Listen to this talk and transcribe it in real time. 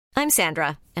I'm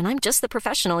Sandra, and I'm just the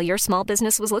professional your small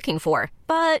business was looking for.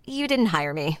 But you didn't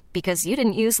hire me because you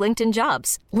didn't use LinkedIn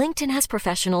Jobs. LinkedIn has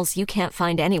professionals you can't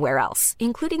find anywhere else,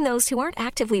 including those who aren't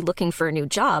actively looking for a new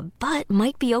job, but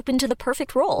might be open to the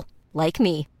perfect role, like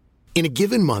me. In a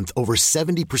given month, over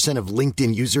 70% of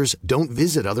LinkedIn users don't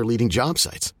visit other leading job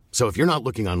sites. So if you're not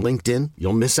looking on LinkedIn,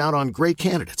 you'll miss out on great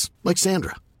candidates like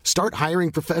Sandra. Start hiring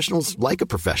professionals like a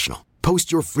professional.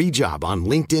 Post your free job on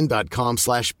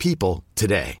linkedin.com/people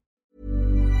today.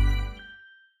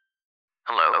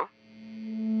 Hello?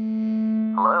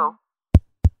 Hello?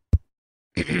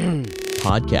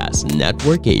 Podcast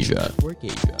Network Asia.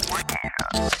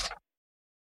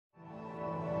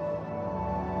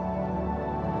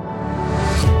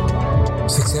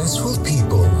 Successful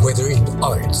people, whether in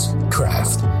arts,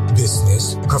 craft,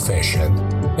 business, profession,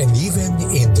 and even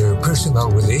in their personal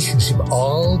relationship,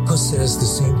 all possess the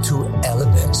same two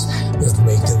elements that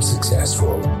make them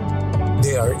successful.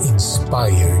 They are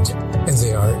inspired and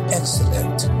they are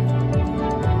excellent.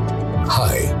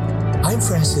 Hi, I'm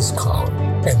Francis Kong,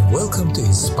 and welcome to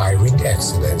Inspiring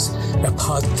Excellence, a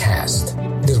podcast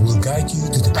that will guide you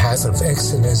to the path of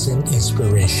excellence and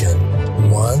inspiration,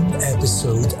 one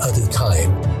episode at a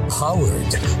time,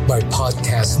 powered by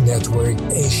Podcast Network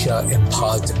Asia and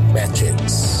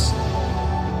Podmetrics.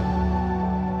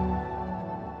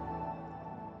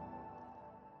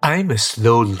 I'm a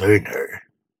slow learner.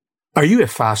 Are you a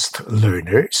fast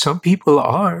learner? Some people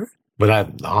are, but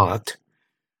I'm not.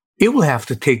 It will have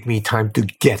to take me time to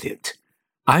get it.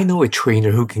 I know a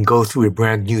trainer who can go through a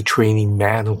brand new training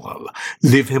manual,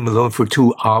 leave him alone for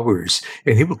 2 hours,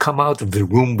 and he will come out of the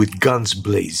room with guns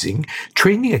blazing,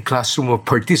 training a classroom of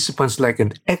participants like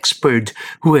an expert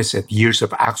who has had years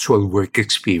of actual work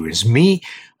experience. Me,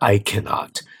 I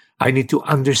cannot. I need to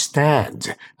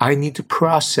understand. I need to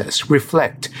process,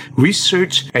 reflect,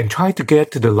 research, and try to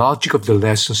get to the logic of the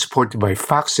lesson supported by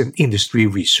facts and industry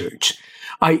research.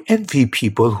 I envy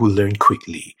people who learn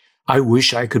quickly. I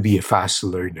wish I could be a fast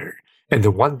learner. And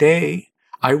then one day,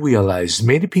 I realized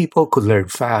many people could learn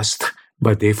fast,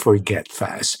 but they forget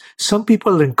fast. Some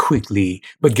people learn quickly,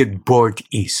 but get bored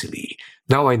easily.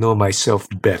 Now I know myself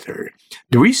better.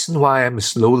 The reason why I'm a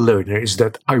slow learner is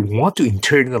that I want to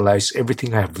internalize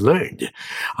everything I've learned.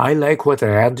 I like what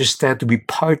I understand to be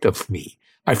part of me.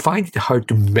 I find it hard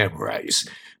to memorize.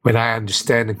 When I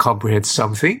understand and comprehend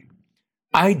something,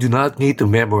 I do not need to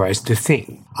memorize the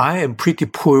thing. I am pretty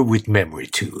poor with memory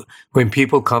too. When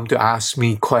people come to ask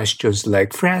me questions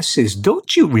like, Francis,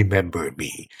 don't you remember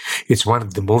me? It's one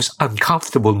of the most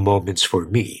uncomfortable moments for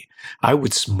me. I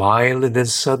would smile and then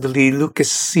suddenly look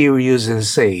as serious and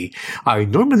say, I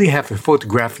normally have a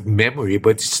photographic memory,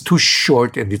 but it's too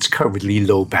short and it's currently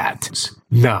low bat.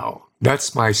 Now,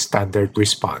 that's my standard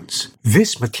response.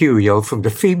 This material from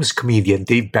the famous comedian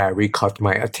Dave Barry caught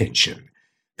my attention.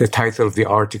 The title of the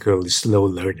article is Slow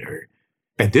Learner.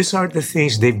 And these are the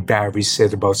things Dave Barry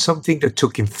said about something that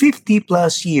took him 50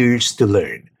 plus years to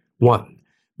learn. 1.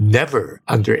 Never,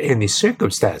 under any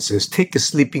circumstances, take a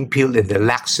sleeping pill and a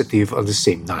laxative on the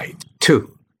same night.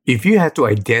 2. If you had to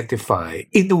identify,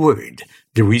 in a word,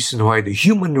 the reason why the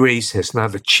human race has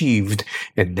not achieved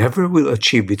and never will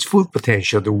achieve its full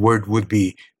potential, the word would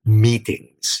be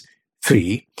meetings.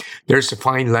 3. There's a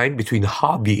fine line between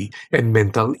hobby and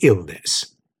mental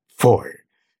illness. 4.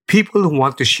 People who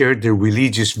want to share their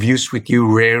religious views with you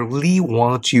rarely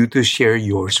want you to share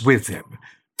yours with them.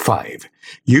 5.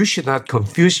 You should not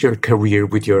confuse your career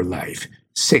with your life.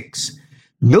 6.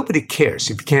 Nobody cares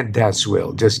if you can't dance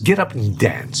well. Just get up and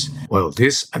dance. Well,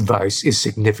 this advice is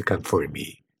significant for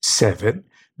me. 7.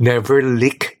 Never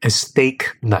lick a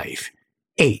steak knife.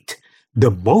 8. The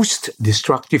most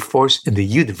destructive force in the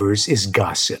universe is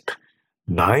gossip.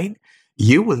 9.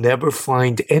 You will never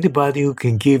find anybody who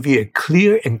can give you a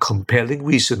clear and compelling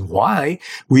reason why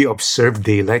we observe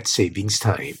daylight savings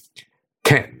time.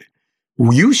 10.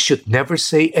 You should never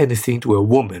say anything to a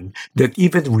woman that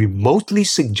even remotely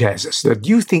suggests that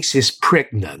you think she's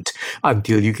pregnant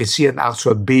until you can see an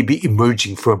actual baby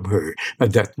emerging from her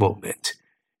at that moment.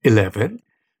 11.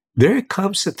 There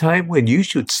comes a time when you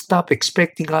should stop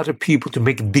expecting other people to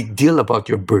make a big deal about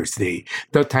your birthday.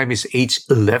 That time is age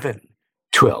 11.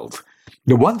 12.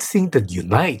 The one thing that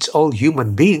unites all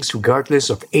human beings,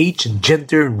 regardless of age and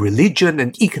gender and religion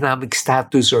and economic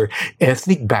status or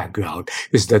ethnic background,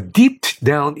 is that deep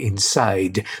down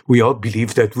inside, we all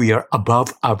believe that we are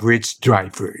above average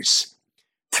drivers.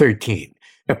 13.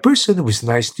 A person who is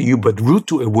nice to you but rude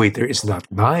to a waiter is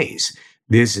not nice.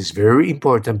 This is very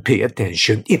important. Pay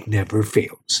attention. It never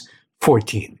fails.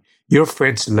 14. Your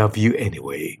friends love you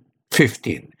anyway.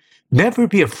 15. Never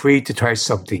be afraid to try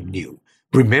something new.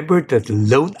 Remember that the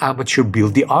lone amateur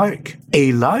built the Ark.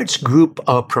 A large group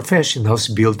of professionals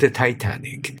built the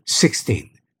Titanic. 16.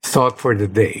 Thought for the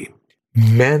day.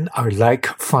 Men are like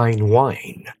fine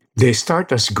wine. They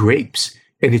start as grapes,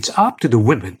 and it's up to the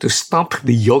women to stomp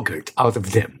the yogurt out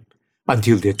of them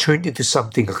until they turn into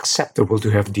something acceptable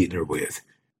to have dinner with.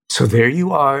 So there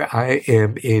you are. I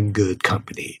am in good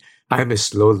company. I'm a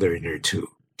slow learner too.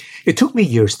 It took me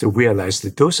years to realize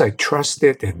that those I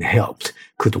trusted and helped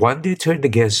could one day turn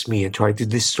against me and try to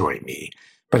destroy me.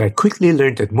 But I quickly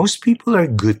learned that most people are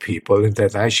good people and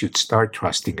that I should start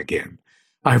trusting again.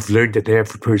 I've learned that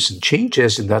every person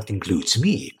changes, and that includes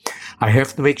me. I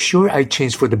have to make sure I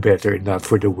change for the better and not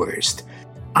for the worst.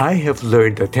 I have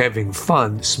learned that having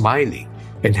fun, smiling,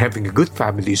 and having a good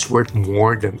family is worth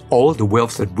more than all the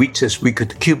wealth and riches we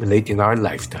could accumulate in our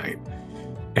lifetime.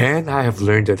 And I have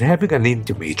learned that having an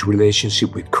intimate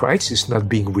relationship with Christ is not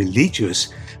being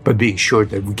religious, but being sure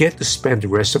that we get to spend the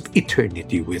rest of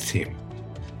eternity with Him.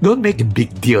 Don't make a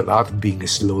big deal out of being a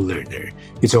slow learner.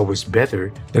 It's always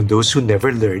better than those who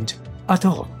never learned at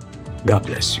all. God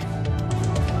bless you.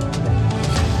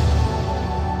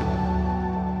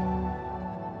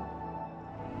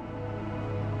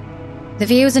 The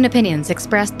views and opinions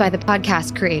expressed by the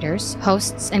podcast creators,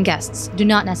 hosts, and guests do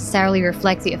not necessarily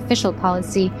reflect the official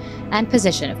policy and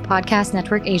position of Podcast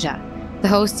Network Asia, the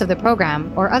hosts of the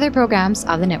program, or other programs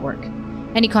of the network.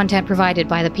 Any content provided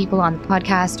by the people on the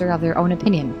podcast are of their own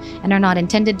opinion and are not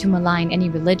intended to malign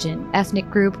any religion, ethnic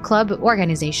group, club,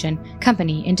 organization,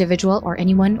 company, individual, or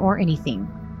anyone or anything.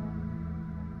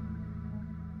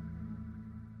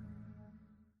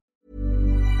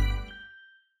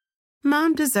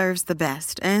 Mom deserves the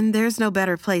best, and there's no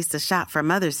better place to shop for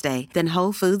Mother's Day than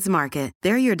Whole Foods Market.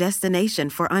 They're your destination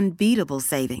for unbeatable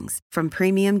savings, from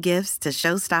premium gifts to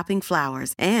show-stopping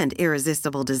flowers and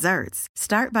irresistible desserts.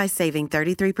 Start by saving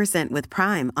 33% with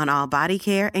Prime on all body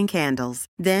care and candles.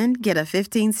 Then get a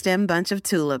 15-stem bunch of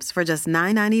tulips for just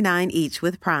 $9.99 each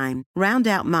with Prime. Round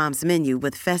out Mom's menu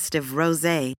with festive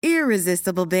rosé,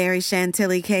 irresistible berry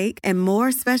chantilly cake, and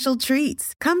more special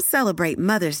treats. Come celebrate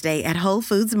Mother's Day at Whole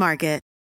Foods Market.